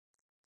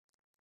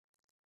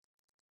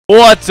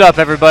What's up,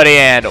 everybody,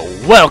 and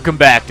welcome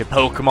back to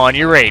Pokemon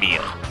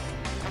Uranium.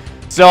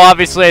 So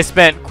obviously I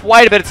spent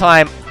quite a bit of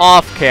time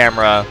off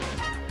camera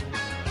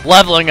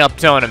leveling up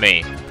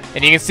Tonemi,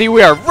 and you can see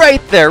we are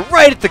right there,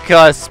 right at the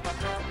cusp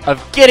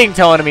of getting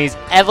Tonemi's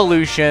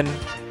evolution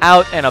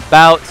out and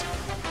about.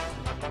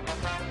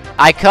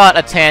 I caught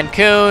a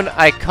Tancoon,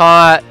 I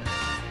caught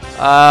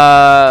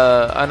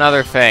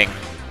another thing.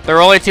 There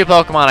were only two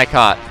Pokemon I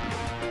caught.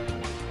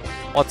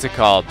 What's it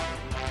called?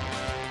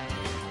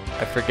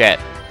 I forget.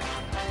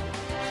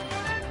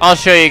 I'll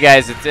show you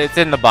guys. It's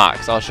in the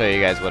box. I'll show you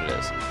guys what it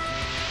is.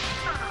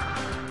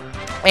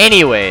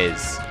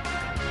 Anyways,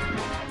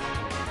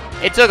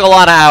 it took a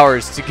lot of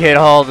hours to get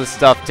all the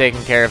stuff taken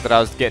care of that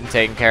I was getting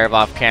taken care of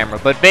off camera.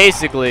 But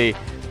basically,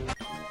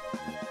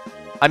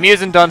 I'm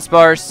using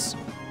Dunsparce.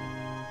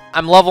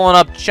 I'm leveling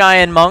up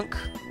Giant Monk.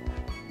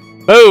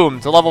 Boom,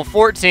 to level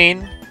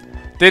 14.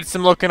 Did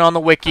some looking on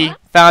the wiki.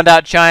 Found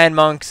out Giant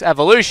Monk's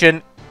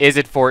evolution is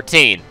at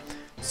 14.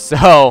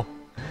 So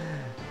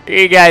here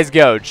you guys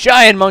go.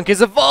 Giant Monk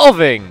is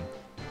evolving.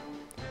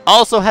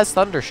 Also has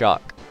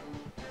Thundershock.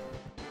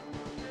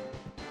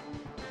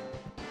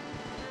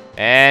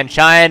 And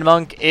Giant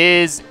Monk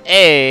is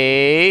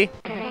a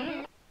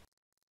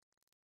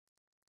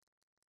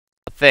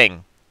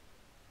thing.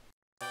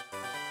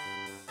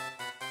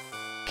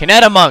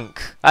 Kinetamunk.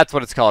 That's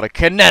what it's called. A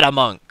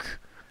Kinetamunk.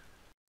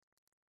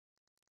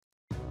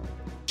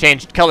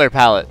 Changed color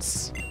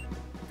palettes.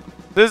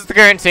 This is the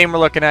current team we're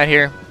looking at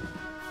here.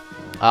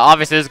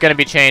 Obviously, this is going to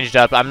be changed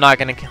up. I'm not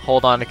going to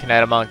hold on to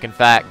Kinetamunk. In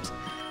fact,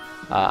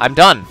 I'm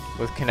done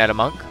with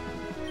Kinetamunk.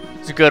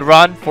 It's a good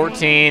run.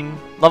 14,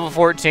 level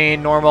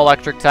 14, normal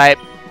electric type.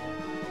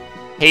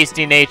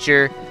 Hasty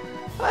nature.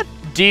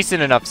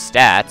 Decent enough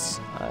stats.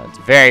 It's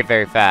very,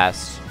 very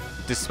fast.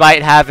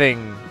 Despite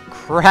having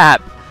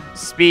crap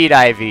speed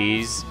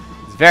IVs,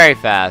 it's very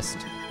fast.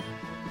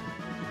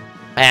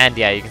 And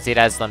yeah, you can see it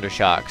has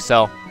Thundershock.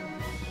 So,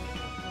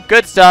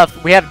 good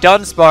stuff. We have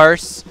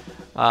Dunsparce.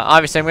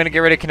 Obviously, I'm going to get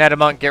rid of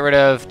Kinetamunk, get rid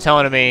of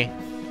Tonemi,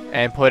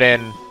 and put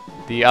in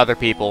the other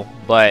people.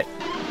 But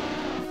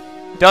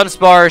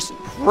Dunsparce,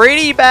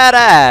 pretty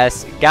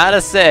badass, gotta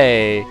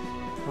say.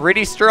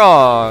 Pretty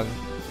strong.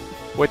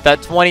 With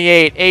that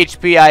 28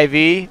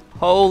 HP IV.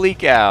 Holy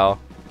cow.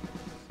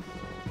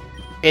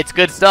 It's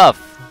good stuff.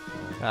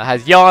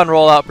 Has Yawn,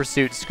 Rollout,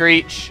 Pursuit,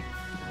 Screech.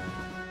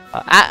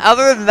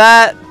 Other than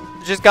that,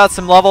 just got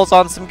some levels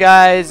on some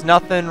guys.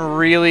 Nothing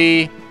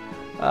really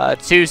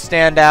too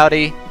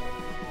standouty.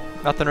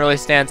 Nothing really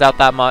stands out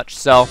that much,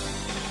 so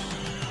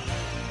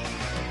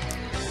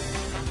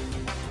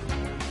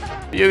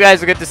you guys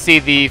will get to see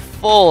the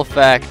full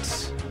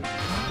effect.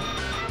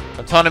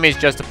 Tonemi's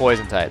just a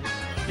poison type.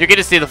 You get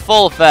to see the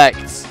full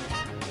effects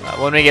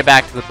when we get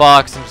back to the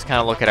box and just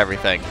kind of look at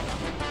everything.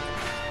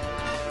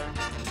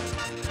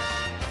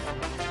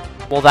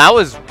 Well, that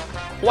was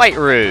quite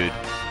rude.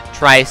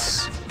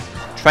 Trice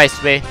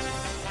me,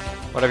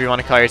 whatever you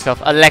want to call yourself.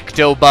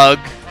 Electobug.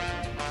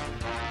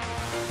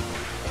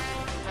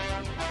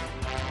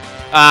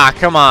 Ah,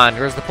 come on.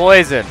 Where's the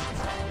poison?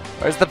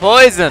 Where's the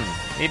poison?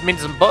 Need me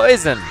some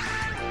poison.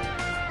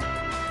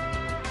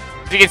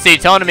 As you can see,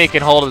 Tonemi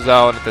can hold his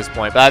own at this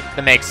point, but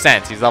that makes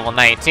sense. He's level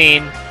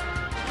 19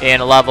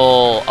 in a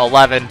level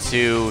 11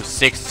 to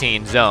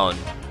 16 zone.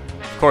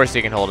 Of course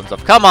he can hold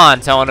himself. Come on,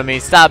 Tonemi.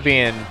 Stop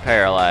being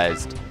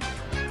paralyzed.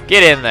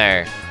 Get in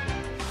there.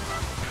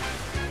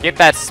 Get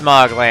that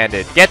smog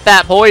landed. Get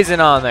that poison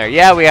on there.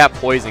 Yeah, we have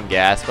poison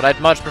gas, but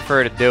I'd much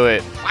prefer to do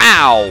it.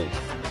 Wow.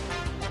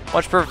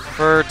 Much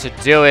prefer to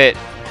do it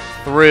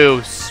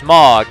through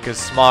smog, because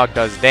smog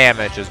does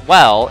damage as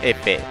well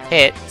if it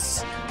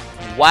hits.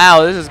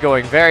 Wow, this is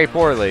going very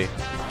poorly.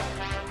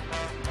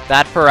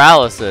 That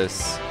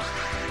paralysis.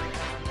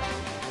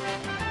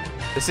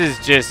 This is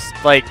just,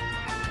 like,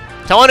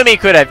 Tonemi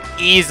could have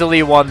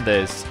easily won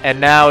this, and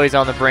now he's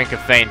on the brink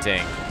of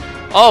fainting.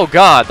 Oh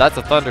god, that's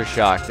a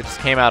Thundershock that just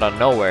came out of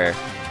nowhere.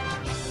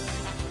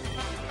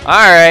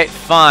 Alright,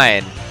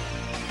 fine.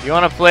 You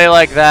want to play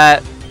like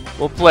that?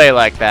 We'll play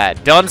like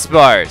that.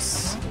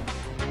 Dunsparce,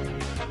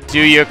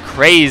 do your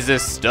crazy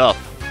stuff.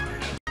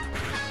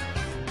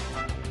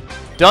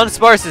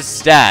 Dunsparce's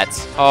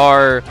stats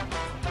are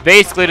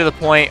basically to the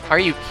point, are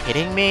you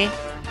kidding me?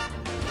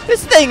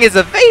 This thing is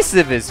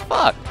evasive as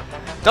fuck.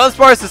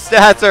 Dunsparce's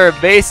stats are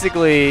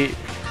basically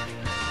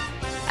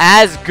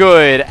as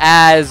good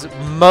as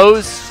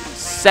most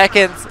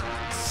second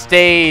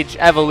stage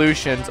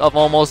evolutions of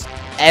almost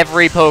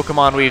every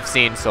Pokemon we've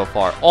seen so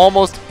far.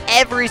 Almost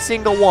every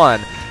single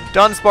one.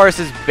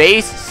 Dunsparce's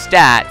base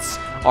stats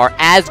are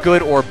as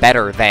good or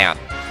better than.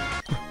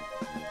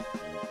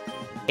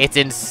 It's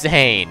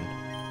insane.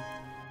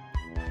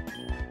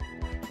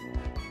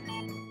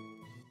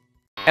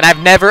 And I've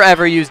never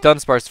ever used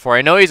Dunsparce before.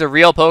 I know he's a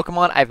real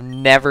Pokemon. I've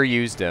never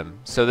used him.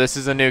 So this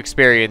is a new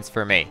experience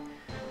for me.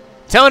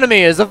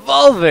 Tonemi is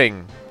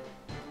evolving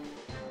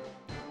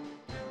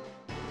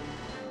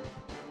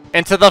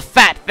into the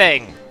fat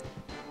thing.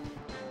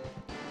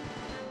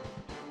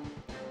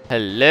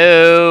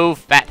 Hello,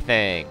 fat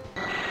thing.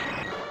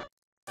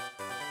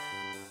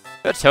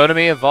 The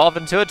Tonami evolved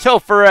into a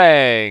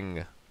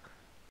Topherang.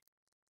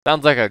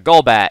 Sounds like a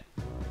Golbat.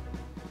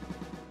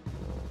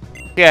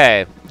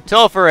 Okay,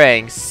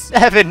 Topherang,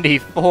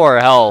 74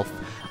 health.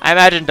 I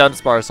imagine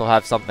Dunsparce will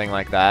have something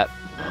like that.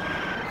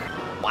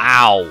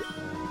 Wow.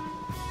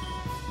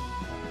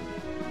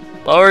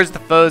 Lowers the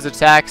foe's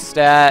attack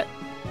stat.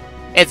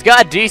 It's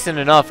got decent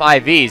enough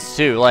IVs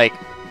too. Like,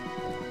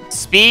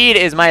 speed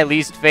is my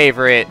least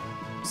favorite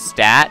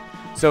stat.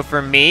 So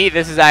for me,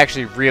 this is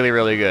actually really,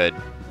 really good.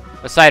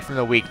 Aside from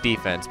the weak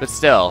defense, but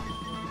still.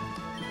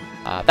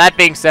 That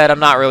being said, I'm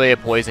not really a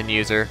poison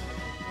user.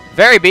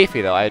 Very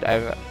beefy though.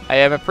 I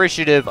am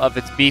appreciative of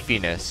its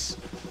beefiness.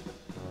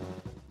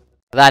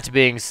 That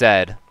being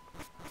said,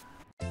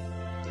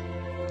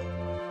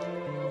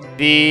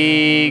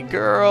 the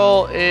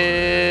girl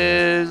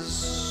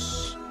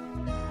is...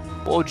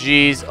 Oh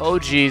geez, oh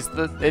geez,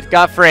 it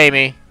got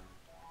framey.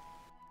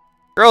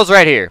 Girl's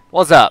right here.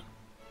 What's up?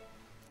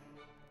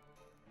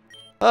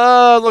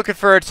 Looking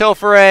for a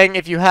Topherang.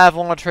 If you have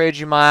one, I'll trade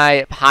you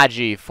my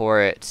Pidgey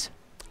for it.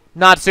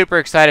 Not super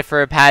excited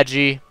for a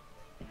Pidgey.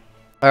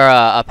 Or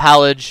a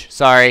Palage,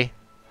 sorry.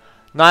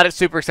 Not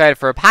super excited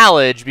for a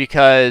Palage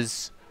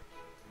because...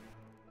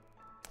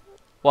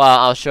 Well,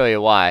 I'll show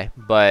you why.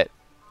 But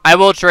I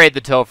will trade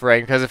the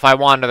Topherang because if I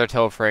want another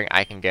Topherang,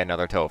 I can get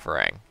another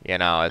Topherang. You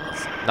know,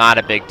 it's not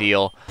a big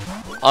deal.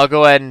 I'll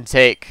go ahead and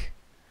take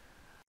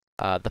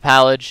the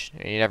Palage.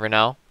 You never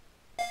know.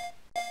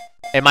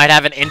 It might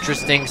have an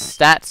interesting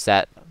stat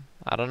set.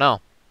 I don't know.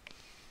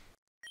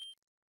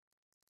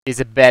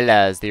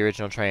 Isabella is the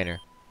original trainer.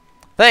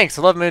 Thanks,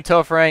 I love Moon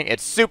Topherang.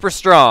 It's super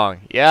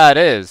strong. Yeah, it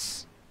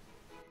is.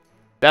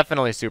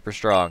 Definitely super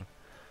strong.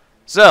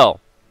 So,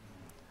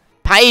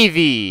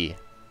 Pivy.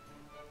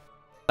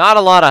 Not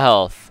a lot of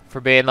health for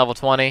being level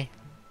 20.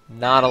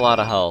 Not a lot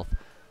of health.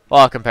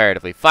 Well,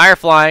 comparatively. Fire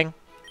Flying.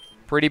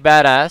 Pretty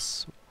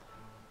badass.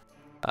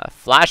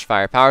 Flash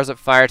Fire. Powers up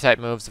fire type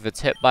moves if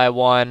it's hit by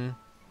one.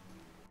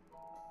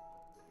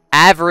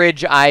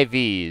 Average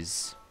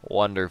IVs.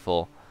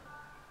 Wonderful.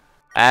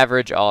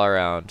 Average all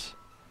around.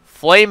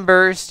 Flame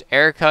Burst,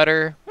 Air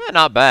Cutter.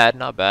 Not bad,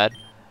 not bad.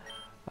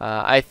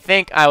 I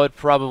think I would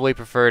probably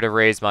prefer to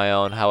raise my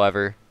own,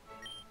 however.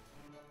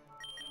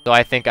 So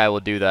I think I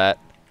will do that.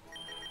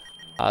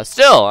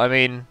 Still, I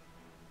mean,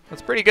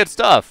 that's pretty good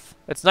stuff.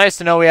 It's nice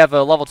to know we have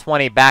a level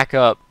 20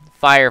 backup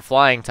fire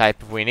flying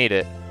type if we need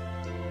it.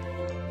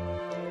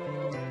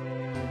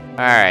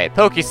 Alright,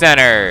 Poke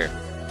Center.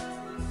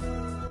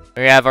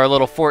 We have our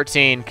little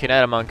 14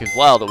 Kinetamunk as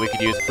well that we could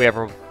use if we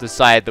ever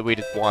decide that we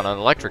just want an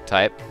electric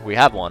type. We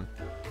have one.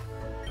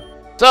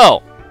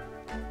 So,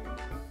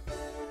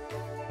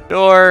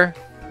 store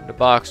into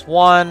box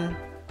 1,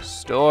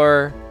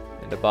 store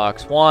into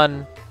box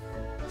 1.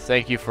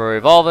 Thank you for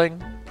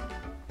evolving.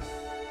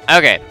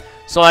 Okay,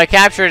 so I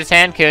captured a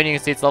Tancoon. You can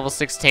see it's level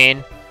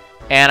 16.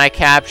 And I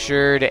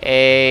captured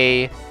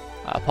a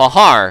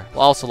Pahar,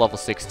 also level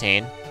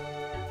 16.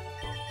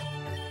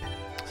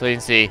 So you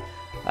can see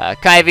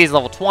Kaivi's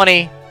level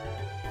 20.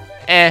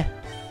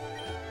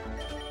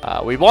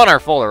 We want our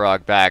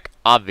Fularog back,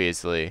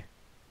 obviously.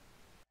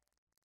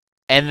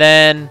 And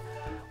then,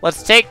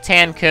 let's take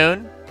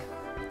Tancoon,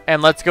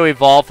 and let's go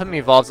evolve him. He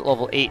evolves at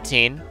level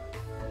 18.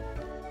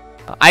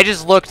 I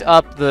just looked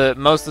up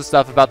most of the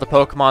stuff about the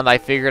Pokemon that I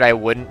figured I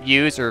wouldn't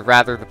use, or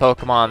rather the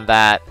Pokemon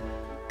that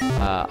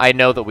I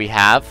know that we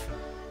have.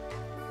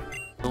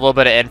 A little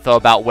bit of info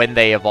about when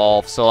they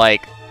evolve. So,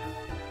 like,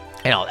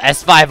 you know,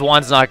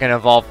 S51's not going to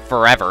evolve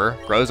forever.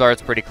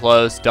 Grozart's pretty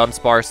close.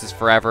 Dunsparce is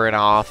forever and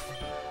off.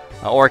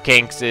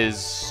 Orkinks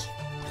is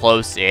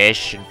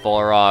close-ish, and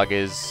Fularog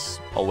is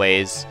a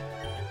ways.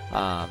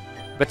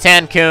 But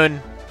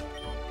Tancoon,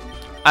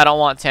 I don't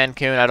want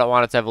Tancoon. I don't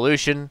want its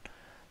evolution.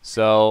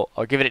 So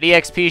I'll give it an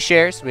EXP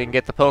share so we can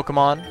get the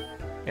Pokemon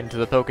into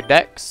the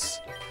Pokedex.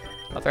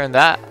 Other than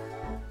that,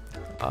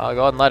 I'll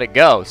go ahead and let it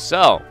go.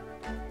 So,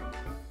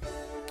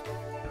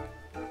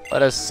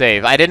 let us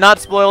save. I did not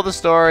spoil the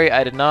story.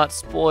 I did not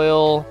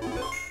spoil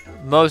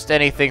most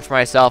anything for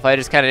myself. I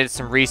just kind of did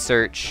some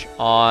research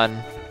on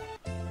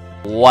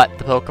what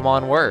the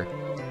Pokemon were.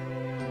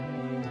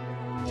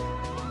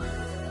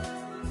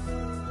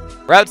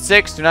 Route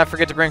 6, do not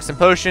forget to bring some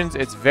potions.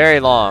 It's very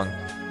long.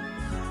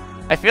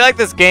 I feel like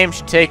this game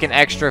should take an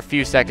extra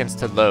few seconds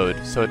to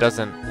load so it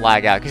doesn't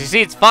lag out. Because you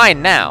see, it's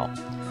fine now.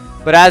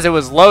 But as it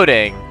was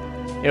loading,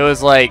 it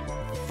was like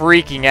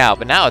freaking out.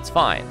 But now it's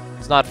fine.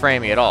 It's not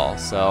framey at all.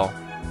 So,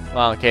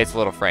 well, okay, it's a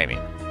little framey.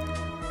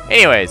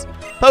 Anyways,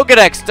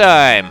 Pokedex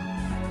time!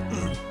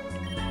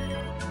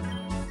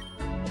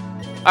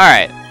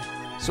 Alright,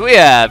 so we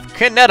have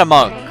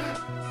Kinetamunk.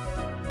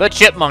 The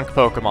Chipmunk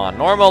Pokemon,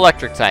 normal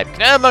electric type.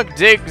 Kinetamunk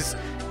digs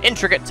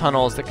intricate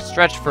tunnels that can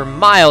stretch for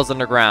miles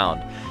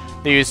underground.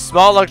 They use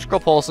small electrical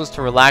pulses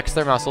to relax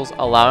their muscles,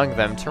 allowing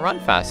them to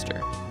run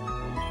faster.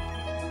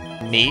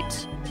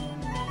 Neat.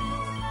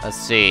 Let's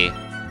see.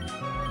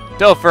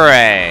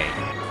 Topherang.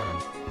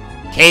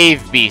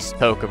 Cave Beast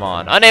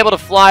Pokemon. Unable to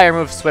fly or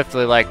move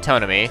swiftly like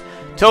Tonami,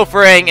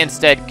 Topherang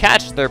instead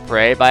catches catch their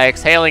prey by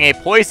exhaling a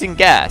poison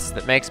gas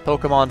that makes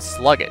Pokemon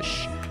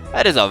sluggish.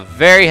 That is a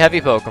very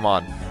heavy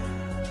Pokemon.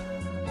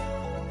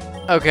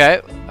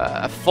 Okay,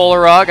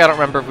 Fularog. I don't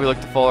remember if we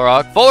looked at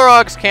Fularog.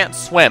 Fularogs can't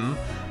swim,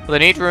 but they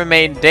need to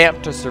remain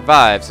damp to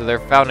survive, so they're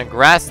found in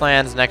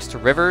grasslands next to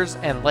rivers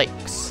and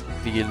lakes.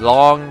 The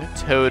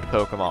long-toed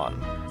Pokemon.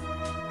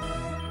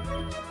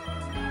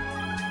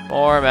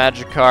 More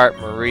Magikarp,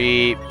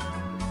 Mareep,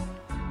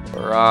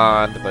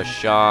 Baron,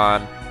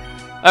 Bashan.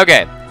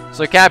 Okay,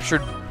 so I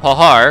captured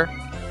Pahar.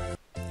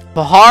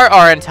 Pahar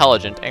are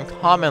intelligent and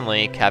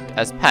commonly kept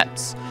as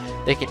pets.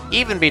 They can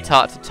even be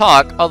taught to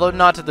talk, although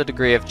not to the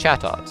degree of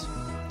Chatot,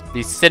 the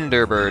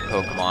Cinderbird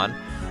Pokemon.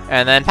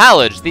 And then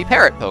Palage, the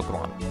Parrot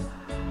Pokemon.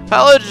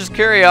 Palage's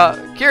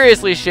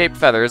curiously shaped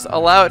feathers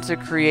allow it to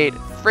create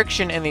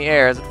friction in the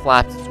air as it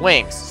flaps its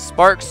wings.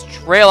 Sparks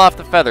trail off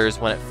the feathers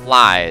when it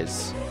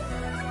flies.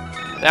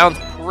 Sounds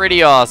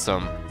pretty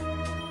awesome.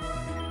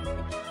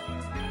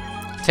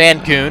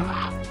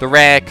 Tancoon, the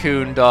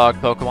raccoon dog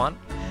Pokemon.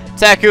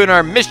 Tancoon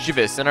are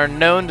mischievous and are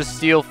known to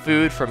steal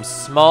food from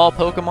small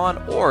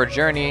Pokemon or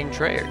journeying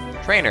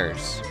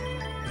trainers.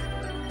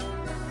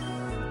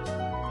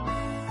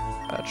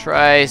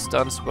 Trice,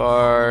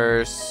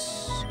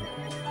 Dunsparce.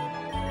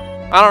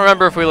 I don't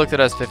remember if we looked at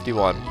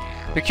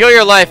S51.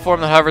 Peculiar life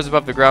form that hovers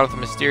above the ground with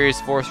a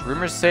mysterious force.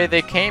 Rumors say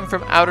they came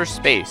from outer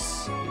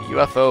space.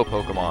 UFO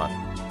Pokemon.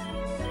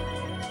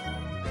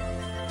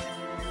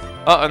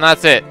 Oh, and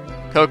that's it.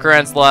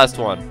 Kokoran's the last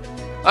one.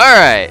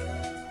 Alright.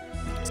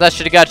 So that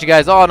should have got you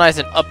guys all nice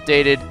and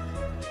updated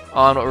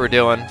on what we're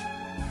doing.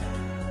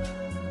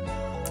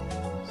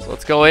 So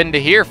let's go into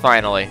here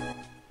finally.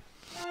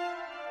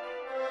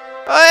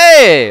 Oh,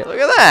 hey! Look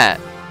at that!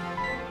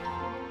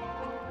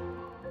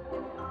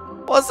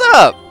 What's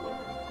up?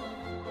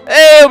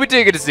 Hey, it'll be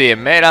too good to see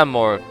him, mate.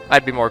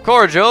 I'd be more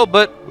cordial,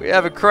 but we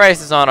have a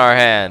crisis on our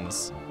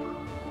hands.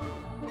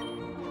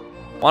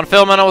 Want to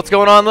fill me in on what's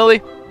going on,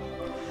 Lily?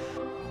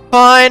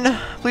 Fine.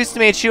 Pleased to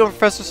meet you. I'm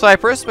Professor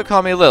Cypress, but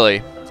call me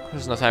Lily.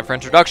 There's no time for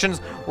introductions.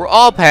 We're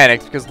all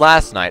panicked because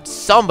last night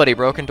somebody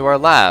broke into our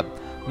lab.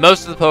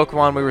 Most of the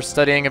Pokemon we were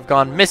studying have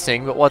gone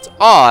missing, but what's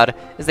odd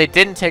is they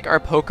didn't take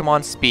our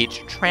Pokemon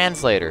speech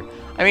translator.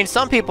 I mean,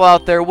 some people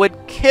out there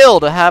would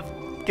kill to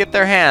get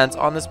their hands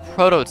on this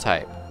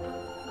prototype.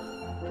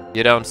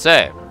 You don't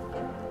say.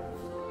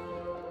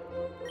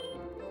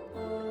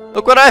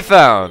 Look what I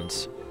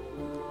found.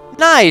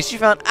 Nice, you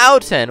found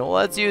Outen. Well,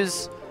 let's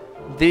use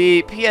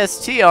the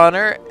PST on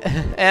her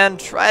and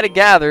try to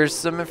gather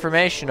some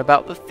information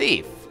about the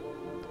thief.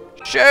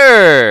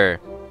 Sure.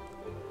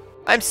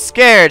 I'm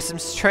scared. Some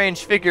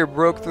strange figure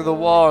broke through the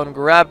wall and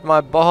grabbed my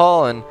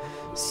ball and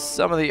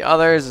some of the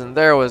others, and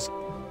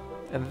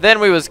then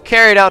we was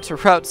carried out to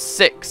Route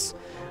 6.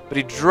 But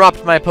he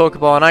dropped my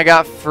Pokeball and I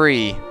got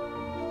free.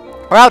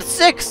 Route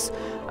 6?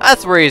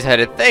 That's where he's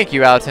headed. Thank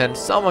you, Outen.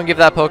 Someone give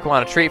that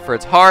Pokemon a treat for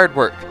its hard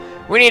work.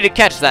 We need to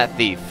catch that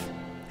thief.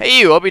 Hey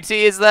you,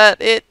 OBT, is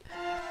that it?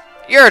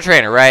 You're a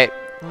trainer, right?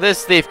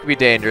 This thief could be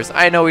dangerous.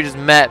 I know we just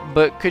met,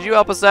 but could you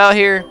help us out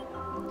here?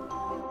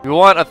 We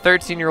want a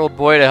 13-year-old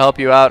boy to help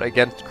you out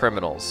against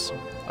criminals.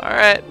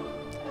 Alright.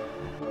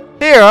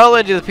 Here, I'll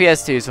lend you the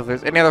PST, so if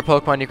there's any other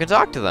Pokemon, you can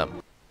talk to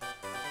them.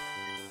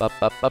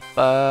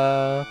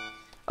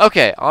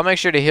 Okay, I'll make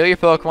sure to heal your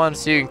Pokemon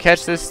so you can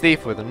catch this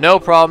thief with no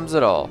problems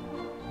at all.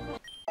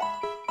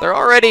 They're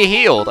already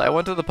healed. I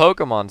went to the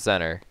Pokemon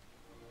Center.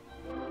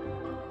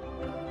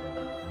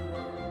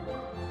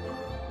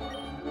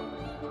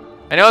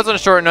 I know it's on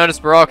short notice,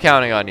 but we're all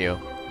counting on you.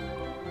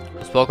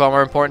 Those Pokemon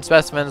were important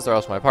specimens. They're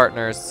also my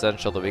partners. It's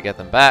essential that we get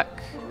them back.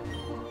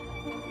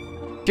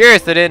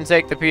 Curious they didn't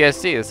take the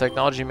PSC. This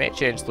technology may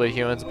change the way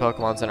humans and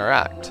Pokemons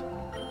interact.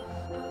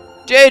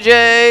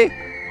 JJ!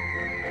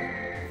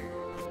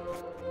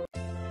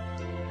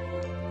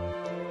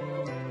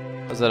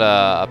 Was it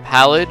a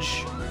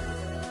Palage?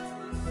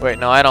 Wait,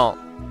 no, I don't.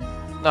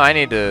 No, I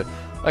need to.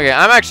 Okay,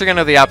 I'm actually going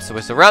to go the opposite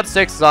way. So Route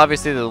 6 is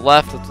obviously to the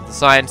left. That's what the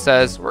sign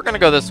says. We're going to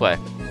go this way.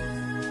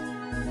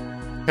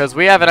 Because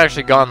we haven't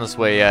actually gone this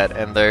way yet,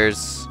 and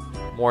there's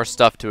more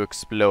stuff to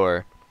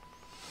explore.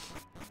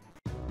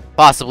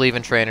 Possibly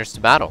even trainers to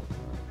battle.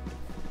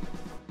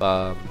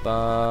 Bum,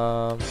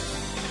 bum.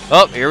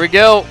 Oh, here we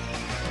go.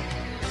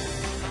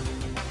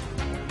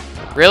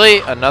 Really?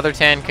 Another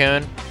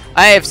Tancoon?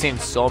 I have seen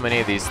so many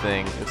of these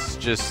things. It's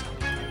just...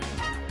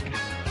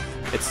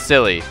 it's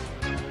silly,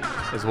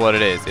 is what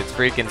it is. It's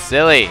freaking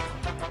silly.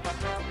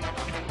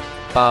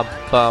 Bum,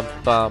 bum,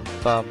 bum,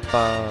 bum,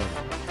 bum.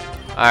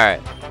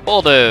 Alright.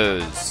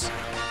 Bulldoze.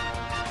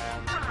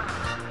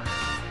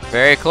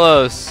 Very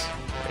close.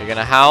 You're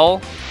gonna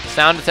howl.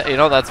 Sound attack. You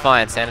know, that's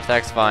fine. Sound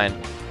attack's fine.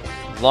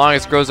 As long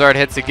as Grozard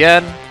hits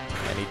again.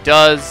 And he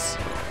does.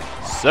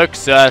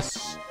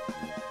 Success.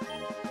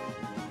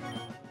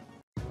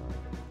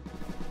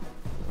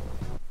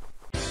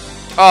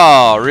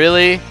 Oh,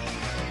 really?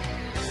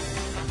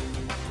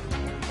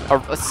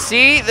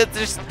 See?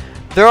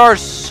 There are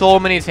so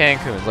many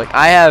Tancoons. Like,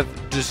 I have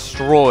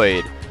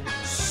destroyed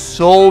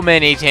so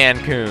many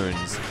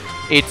Tancoons.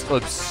 It's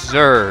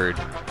absurd.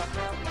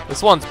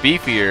 This one's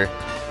beefier.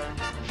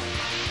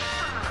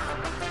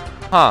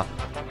 Huh.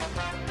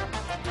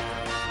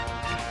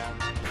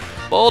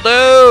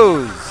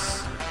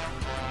 Bulldoze!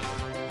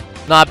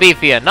 Not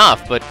beefy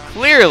enough, but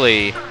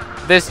clearly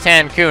this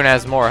Tancoon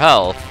has more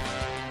health.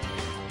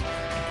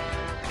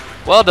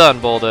 Well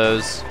done,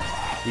 Bulldoze.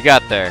 You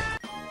got there.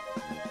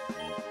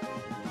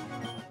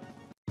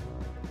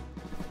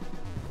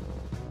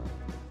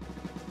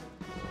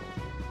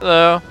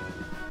 Hello.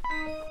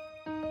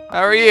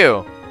 How are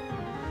you?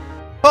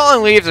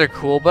 Falling leaves are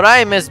cool, but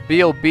I miss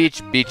Beale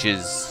Beach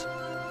beaches.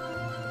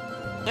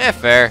 Yeah,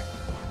 fair.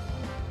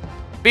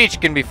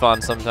 Beach can be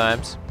fun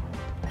sometimes.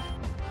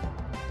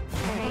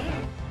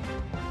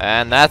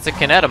 And that's a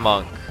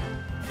Kinetamunk.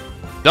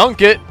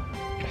 Dunk it!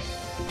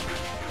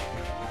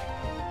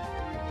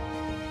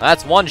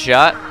 That's one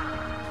shot.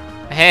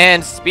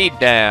 And speed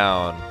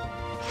down.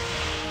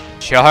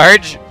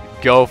 Charge?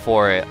 Go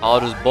for it.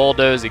 I'll just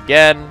bulldoze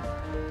again.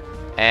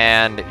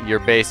 And you're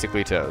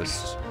basically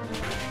toast.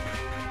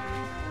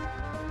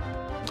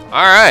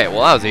 Alright,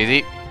 well that was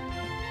easy.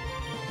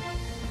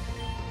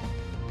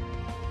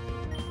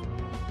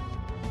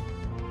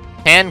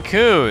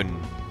 Tancoon.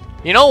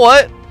 You know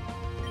what?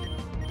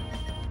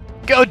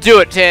 Go do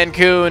it,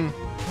 Tancoon.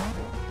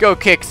 Go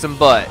kick some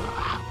butt.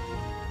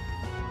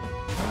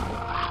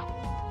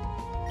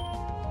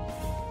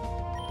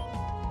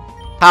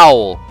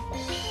 Howl.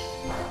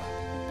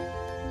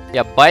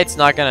 Yeah, bite's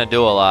not gonna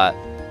do a lot.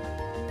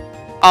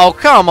 Oh,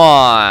 come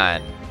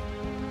on!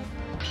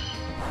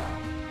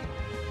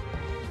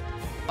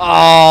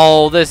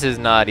 Oh, this is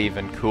not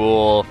even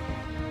cool.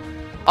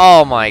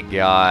 Oh my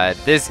god.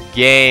 This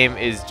game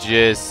is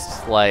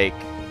just, like,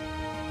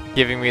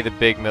 giving me the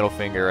big middle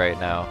finger right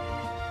now.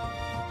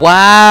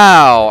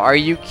 Wow! Are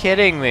you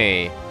kidding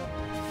me?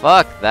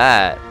 Fuck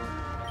that.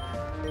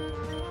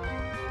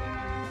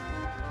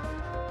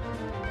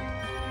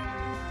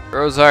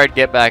 Rosehard,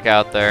 get back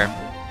out there.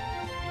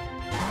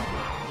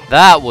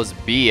 That was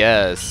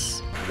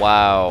BS.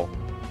 Wow.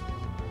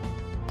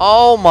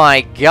 Oh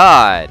my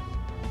god.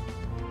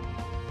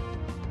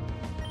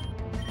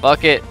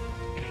 Fuck it.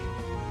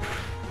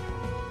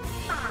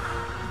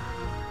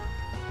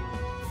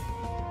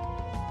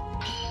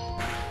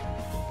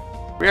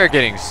 We are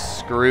getting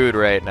screwed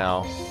right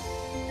now.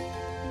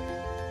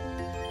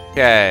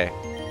 Okay.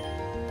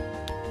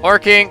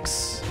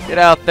 Orkinks, get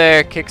out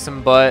there, kick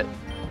some butt.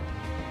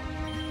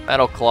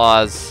 Metal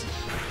Claws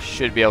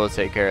should be able to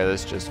take care of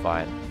this just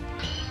fine.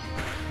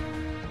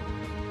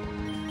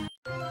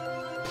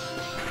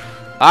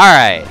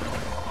 Alright.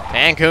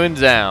 Tancoon's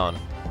down.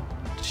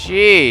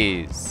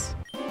 Jeez.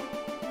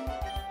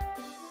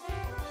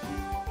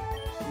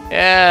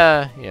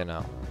 Yeah, you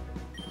know.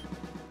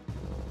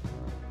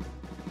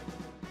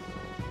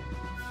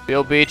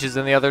 Beale Beach is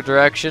in the other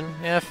direction.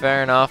 Yeah,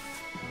 fair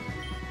enough.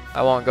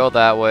 I won't go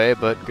that way,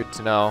 but good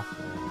to know.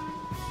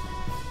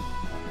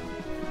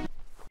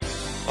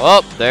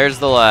 Oh, there's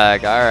the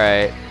lag.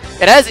 Alright.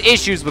 It has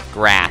issues with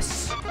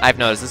grass. I've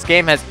noticed this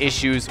game has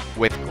issues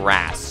with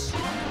grass.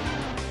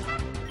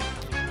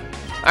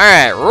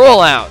 Alright,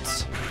 roll out.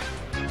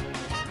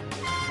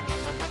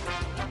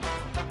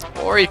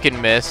 Or you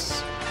can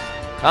miss.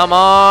 Come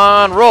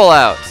on, roll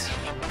out.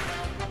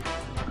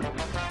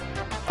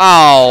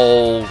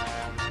 Oh.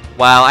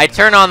 Wow, I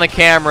turn on the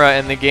camera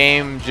and the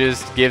game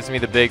just gives me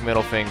the big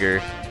middle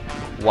finger.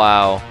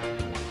 Wow.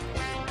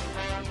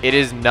 It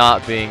is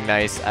not being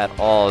nice at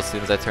all as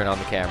soon as I turn on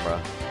the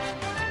camera.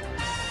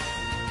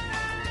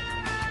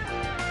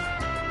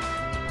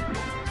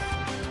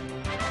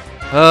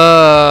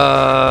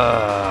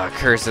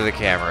 Curse of the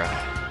camera.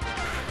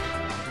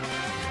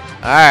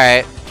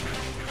 Alright.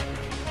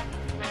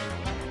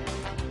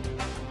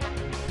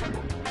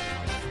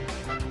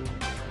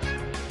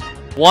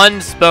 One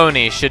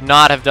Spony should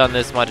not have done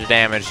this much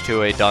damage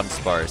to a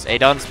Dunsparce. A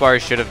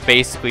Dunsparce should have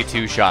basically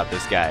two-shot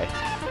this guy.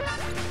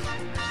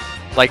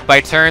 Like,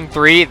 by turn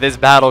 3, this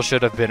battle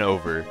should have been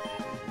over.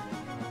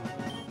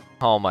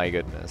 Oh my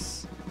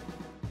goodness.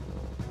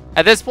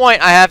 At this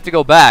point, I have to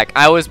go back.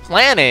 I was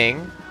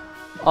planning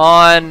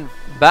on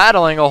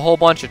battling a whole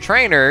bunch of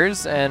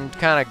trainers and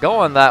kind of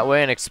going that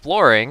way and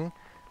exploring,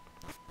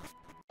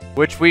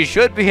 which we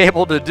should be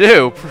able to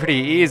do pretty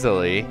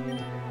easily.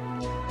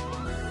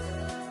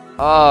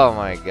 Oh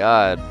my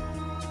god.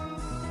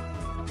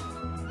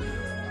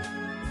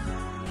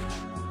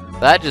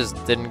 That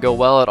just didn't go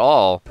well at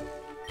all.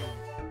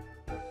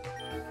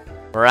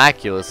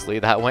 Miraculously,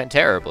 that went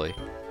terribly.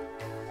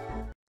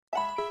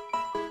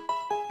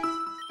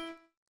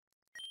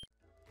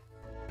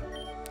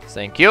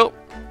 Thank you.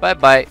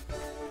 Bye-bye.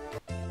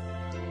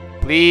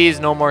 Please,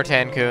 no more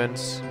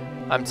Tancoons.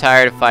 I'm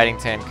tired of fighting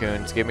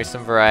Tancoons. Give me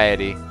some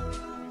variety.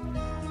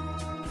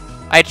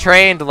 I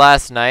trained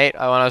last night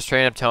when I was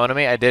training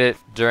Optonomy. I did it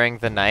during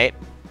the night.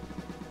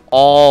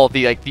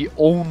 The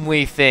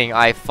only thing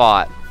I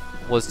fought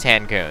was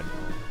Tancoon.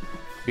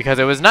 Because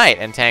it was night,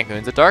 and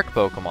Tancoon's a dark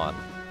Pokemon.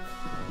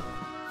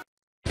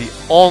 The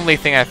only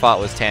thing I fought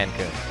was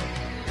Tancoon.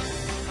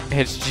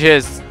 It's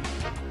just...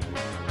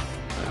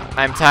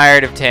 I'm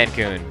tired of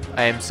Tancoon.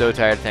 I am so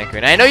tired of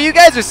Tankoon. I know you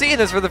guys are seeing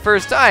this for the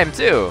first time,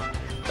 too.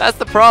 That's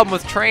the problem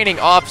with training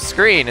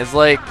off-screen, is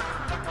like...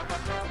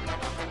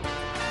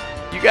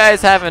 You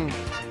guys haven't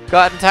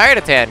gotten tired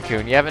of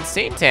Tankoon. You haven't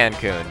seen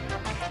Tankoon.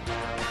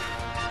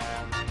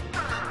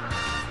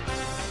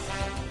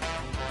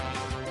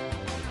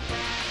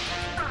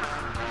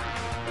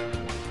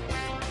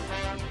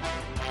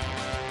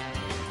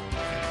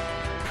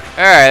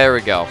 Alright, there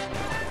we go.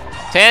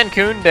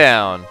 Tankoon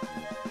down.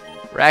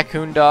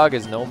 Raccoon Dog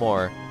is no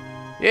more.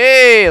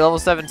 Yay! Level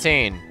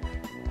 17.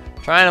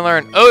 Trying to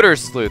learn Odor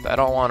Sleuth. I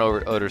don't want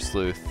Odor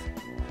Sleuth.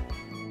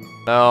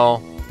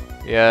 No.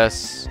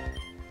 Yes.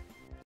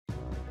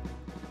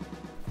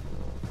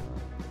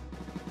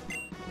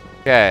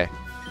 Okay.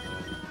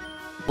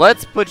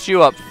 Let's put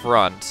you up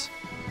front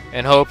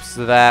in hopes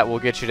that we'll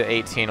get you to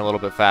 18 a little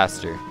bit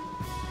faster.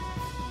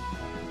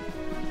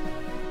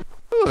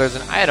 Ooh, there's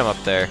an item up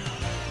there.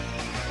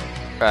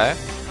 Okay.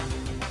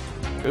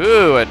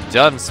 Ooh, a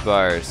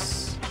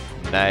Dunsparce.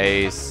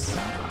 Nice.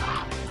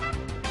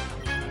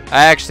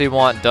 I actually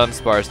want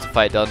Dunsparce to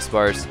fight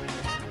Dunsparce.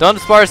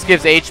 Dunsparce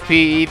gives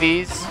HP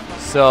EVs,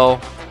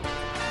 so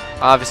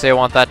obviously I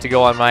want that to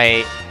go on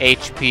my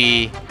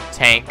HP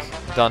tank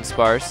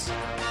Dunsparce.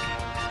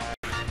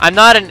 I'm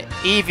not an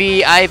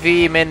EV,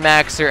 IV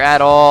min-maxer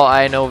at all.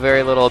 I know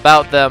very little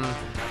about them,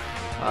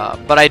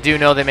 but I do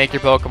know they make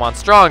your Pokemon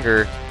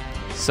stronger,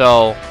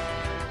 so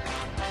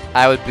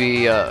I would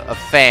be a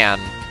fan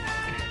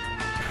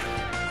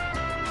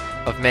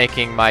of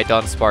making my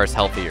Dunsparce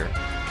healthier.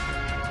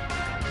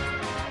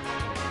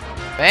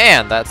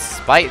 Man, that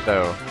spite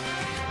though.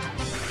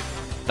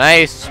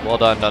 Nice, well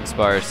done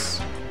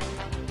Dunsparce.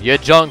 You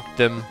junked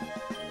him.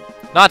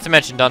 Not to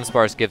mention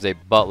Dunsparce gives a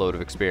buttload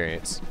of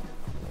experience.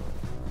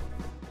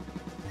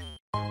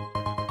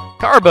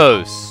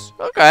 Carbos.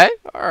 Okay,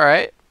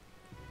 alright.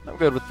 I'm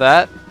good with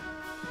that.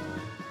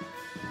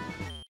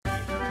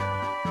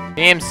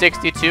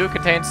 TM62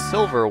 contains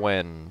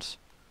Silverwind.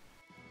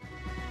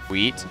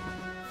 Wheat.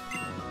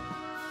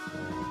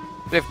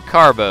 We have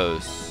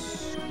Carbos.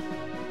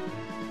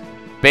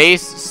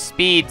 Base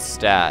speed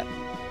stat.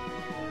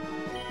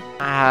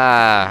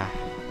 Ah.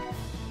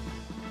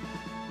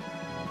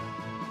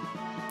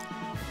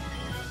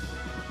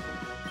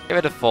 Give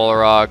it to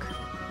Fularog.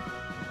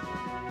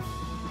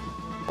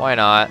 Why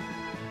not?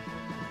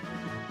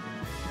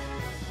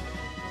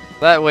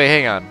 That way,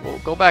 hang on. We'll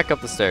go back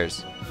up the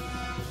stairs.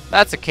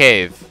 That's a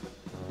cave.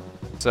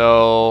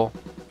 So...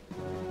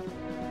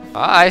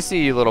 Ah, I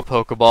see you, little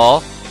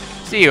Pokeball.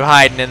 See you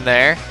hiding in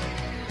there.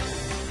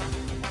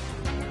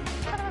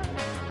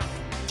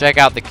 Check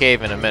out the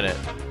cave in a minute.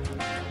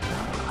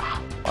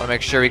 Want to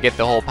make sure we get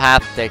the whole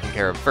path taken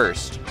care of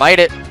first. Bite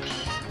it.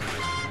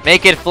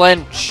 Make it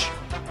flinch.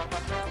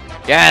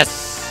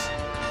 Yes.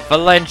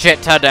 Flinch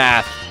it to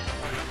death.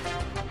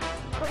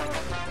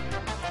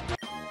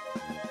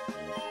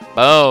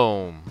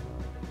 Boom.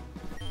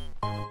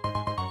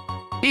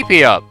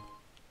 PP up.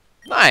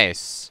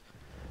 Nice.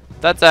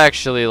 That's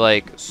actually,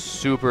 like,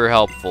 super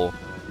helpful.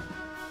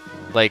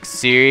 Like,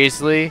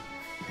 seriously?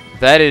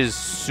 That is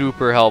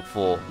super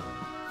helpful.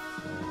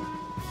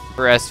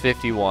 For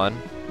S51.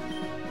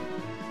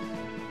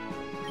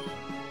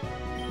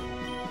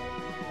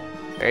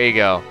 There you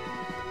go.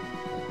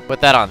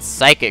 Put that on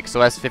Psychic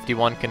so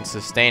S51 can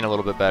sustain a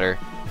little bit better.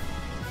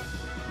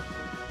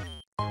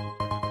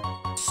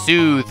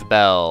 Soothe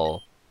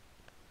Bell.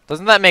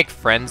 Doesn't that make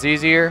friends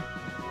easier?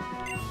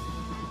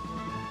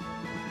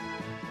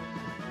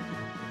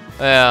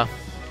 Yeah.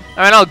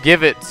 I mean, I'll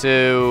give it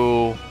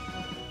to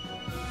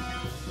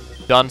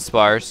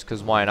Dunsparce,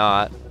 because why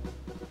not?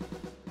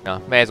 No,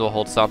 may as well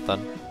hold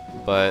something.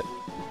 But,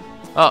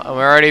 oh, and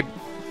we're already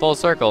full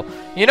circle.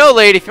 You know,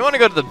 lady, if you want to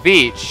go to the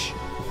beach,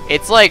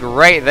 it's like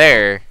right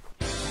there.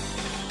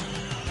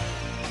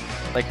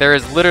 Like, there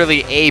is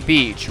literally a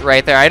beach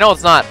right there. I know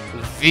it's not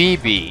the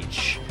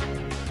beach,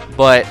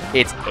 but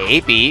it's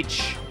a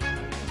beach.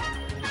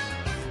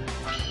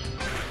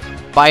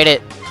 Bite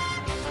it.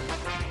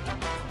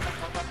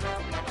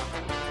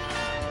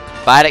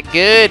 Bite it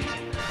good.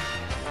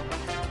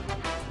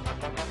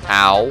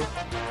 Ow.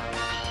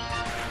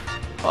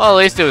 Well, at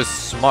least it was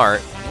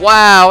smart.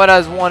 Wow, it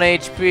has 1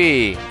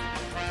 HP.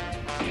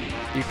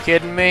 You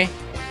kidding me?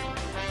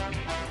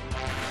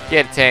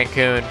 Get it,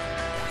 Tankoon.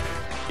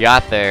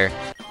 Got there.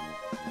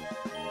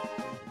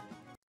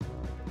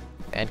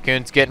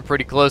 Tankoon's getting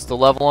pretty close to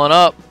leveling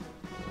up.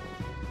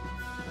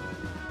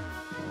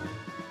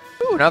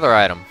 Ooh, another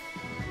item.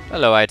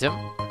 Hello, item.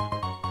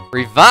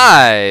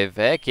 Revive!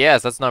 Heck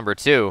yes, that's number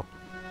 2.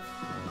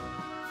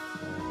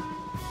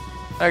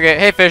 Okay,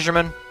 hey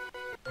fisherman.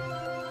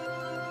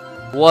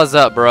 What's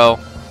up, bro?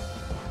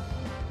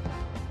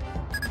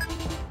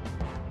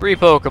 3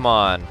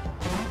 Pokemon.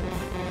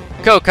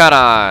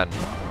 Kokanon.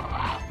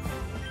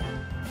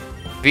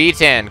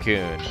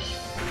 V-Tankoon.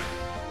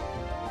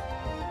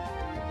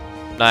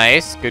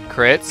 Nice, good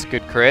crits,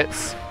 good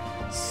crits.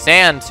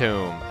 Sand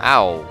Tomb.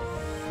 Ow,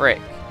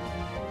 frick.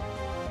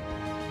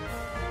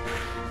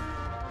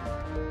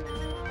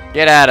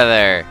 Get out of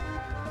there.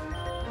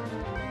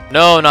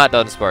 No, not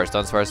Dunsparce.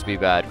 Dunsparce would be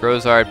bad.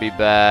 Grozard would be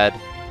bad.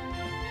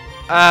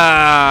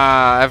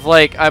 Ah,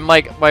 I'm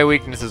like, my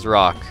weakness is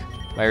rock.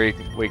 My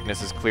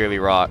weakness is clearly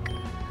rock.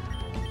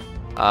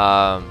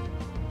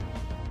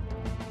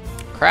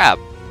 Crab.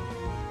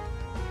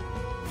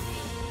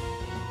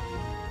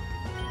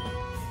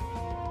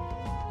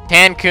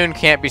 Tancoon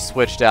can't be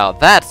switched out.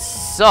 That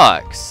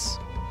sucks.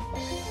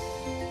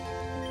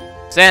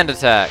 Sand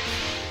attack.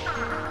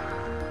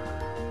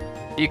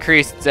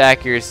 Decrease its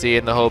accuracy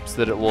in the hopes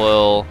that it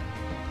will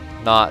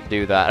not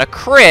do that. A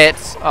crit?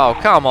 Oh,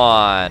 come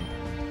on.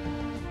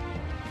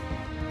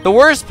 The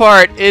worst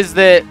part is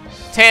that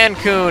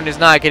Tancoon is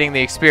not getting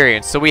the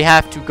experience, so we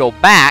have to go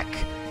back,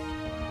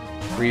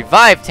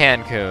 revive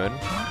Tancoon.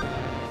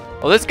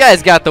 Oh, this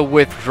guy's got the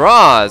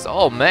withdraws.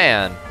 Oh,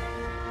 man.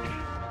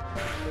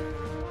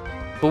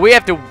 But we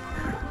have to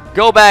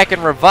go back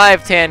and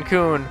revive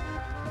Tancoon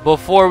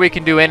before we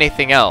can do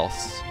anything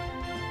else.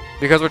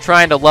 Because we're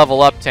trying to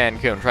level up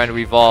Tancoon, trying to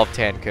evolve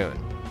Tancoon.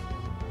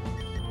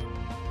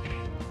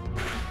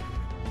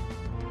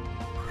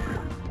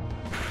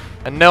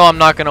 And no, I'm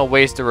not going to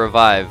waste a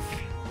revive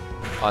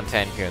on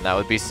Tancoon. That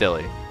would be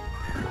silly.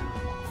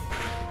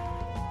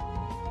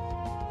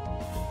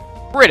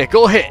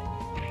 Critical hit!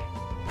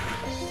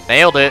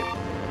 Nailed it.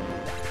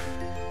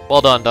 Well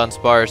done,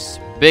 Dunsparce.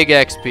 Big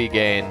XP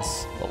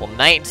gains. Level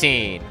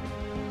 19.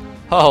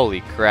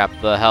 Holy crap,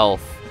 the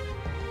health.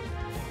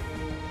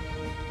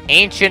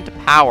 Ancient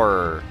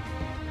power.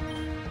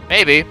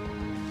 Maybe.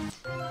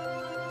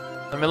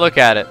 Let me look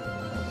at it.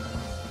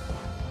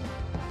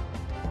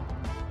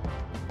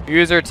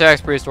 User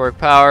attacks prehistoric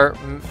power.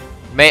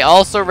 May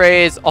also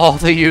raise all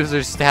the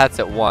user's stats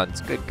at once.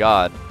 Good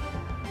God.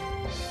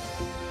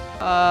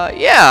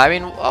 Yeah, I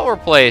mean, I'll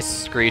replace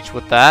Screech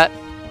with that.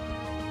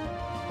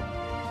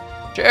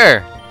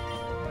 Sure.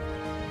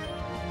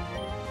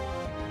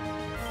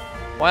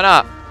 Why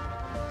not?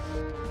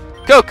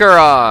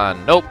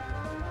 Kokoron! Nope.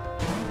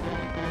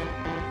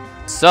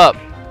 Sup?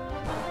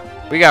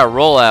 We got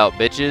rollout,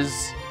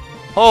 bitches.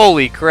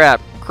 Holy crap.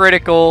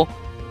 Critical.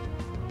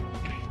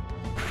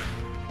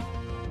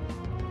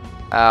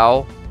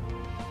 Ow.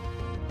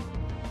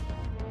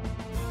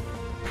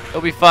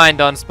 You'll be fine,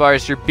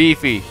 Dunsparce. You're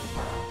beefy.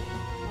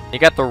 You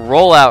got the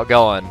rollout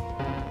going.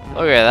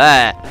 Look at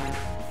that.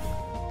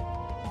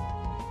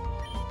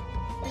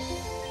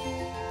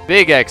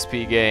 Big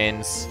XP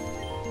gains.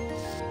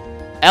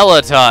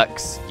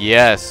 Elatux.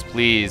 Yes,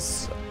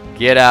 please.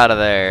 Get out of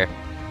there.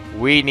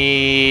 We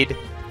need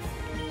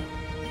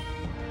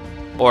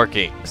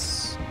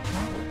Orkinks.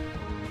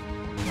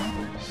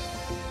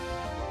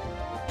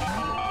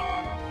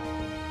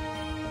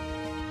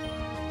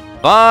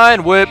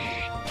 Vine Whip.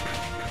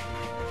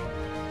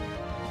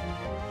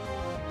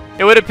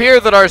 It would appear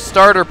that our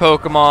starter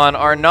Pokemon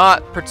are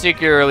not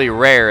particularly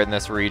rare in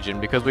this region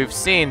because we've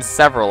seen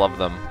several of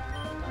them.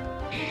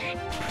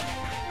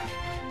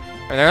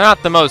 And they're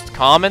not the most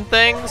common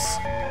things,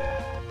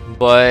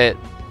 but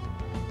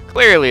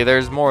clearly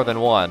there's more than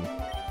one.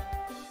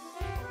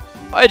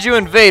 Why'd you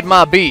invade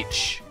my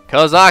beach?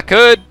 'Cause I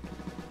could?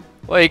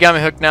 Well, you got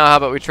me hooked now. How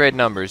about we trade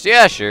numbers?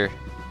 Yeah, sure.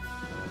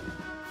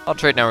 I'll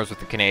trade numbers with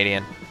the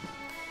Canadian.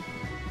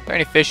 Is there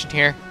any fish in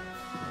here?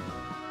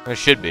 There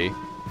should be.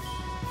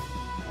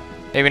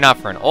 Maybe not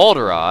for an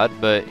Olderod,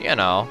 but, you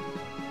know.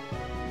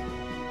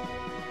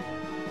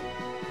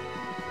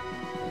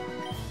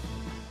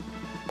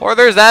 Or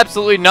there's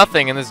absolutely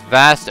nothing in this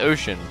vast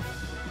ocean.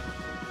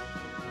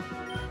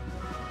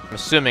 I'm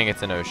assuming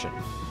it's an ocean.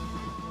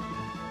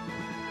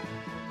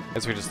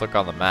 Guess we just look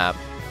on the map.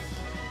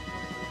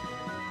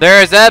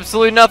 There is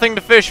absolutely nothing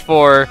to fish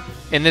for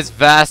in this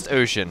vast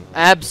ocean.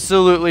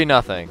 Absolutely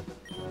nothing.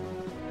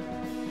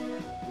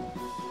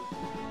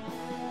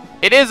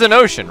 It is an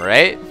ocean,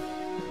 right?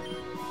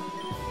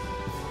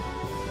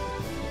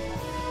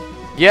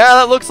 Yeah,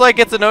 that looks like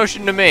it's an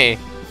ocean to me.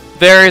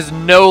 There is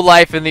no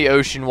life in the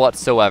ocean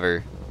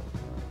whatsoever.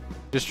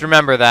 Just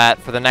remember that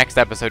for the next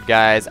episode,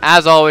 guys.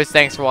 As always,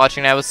 thanks for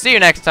watching. I will see you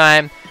next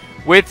time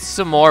with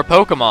some more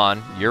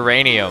Pokemon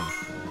Uranium.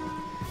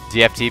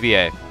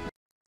 DFTBA.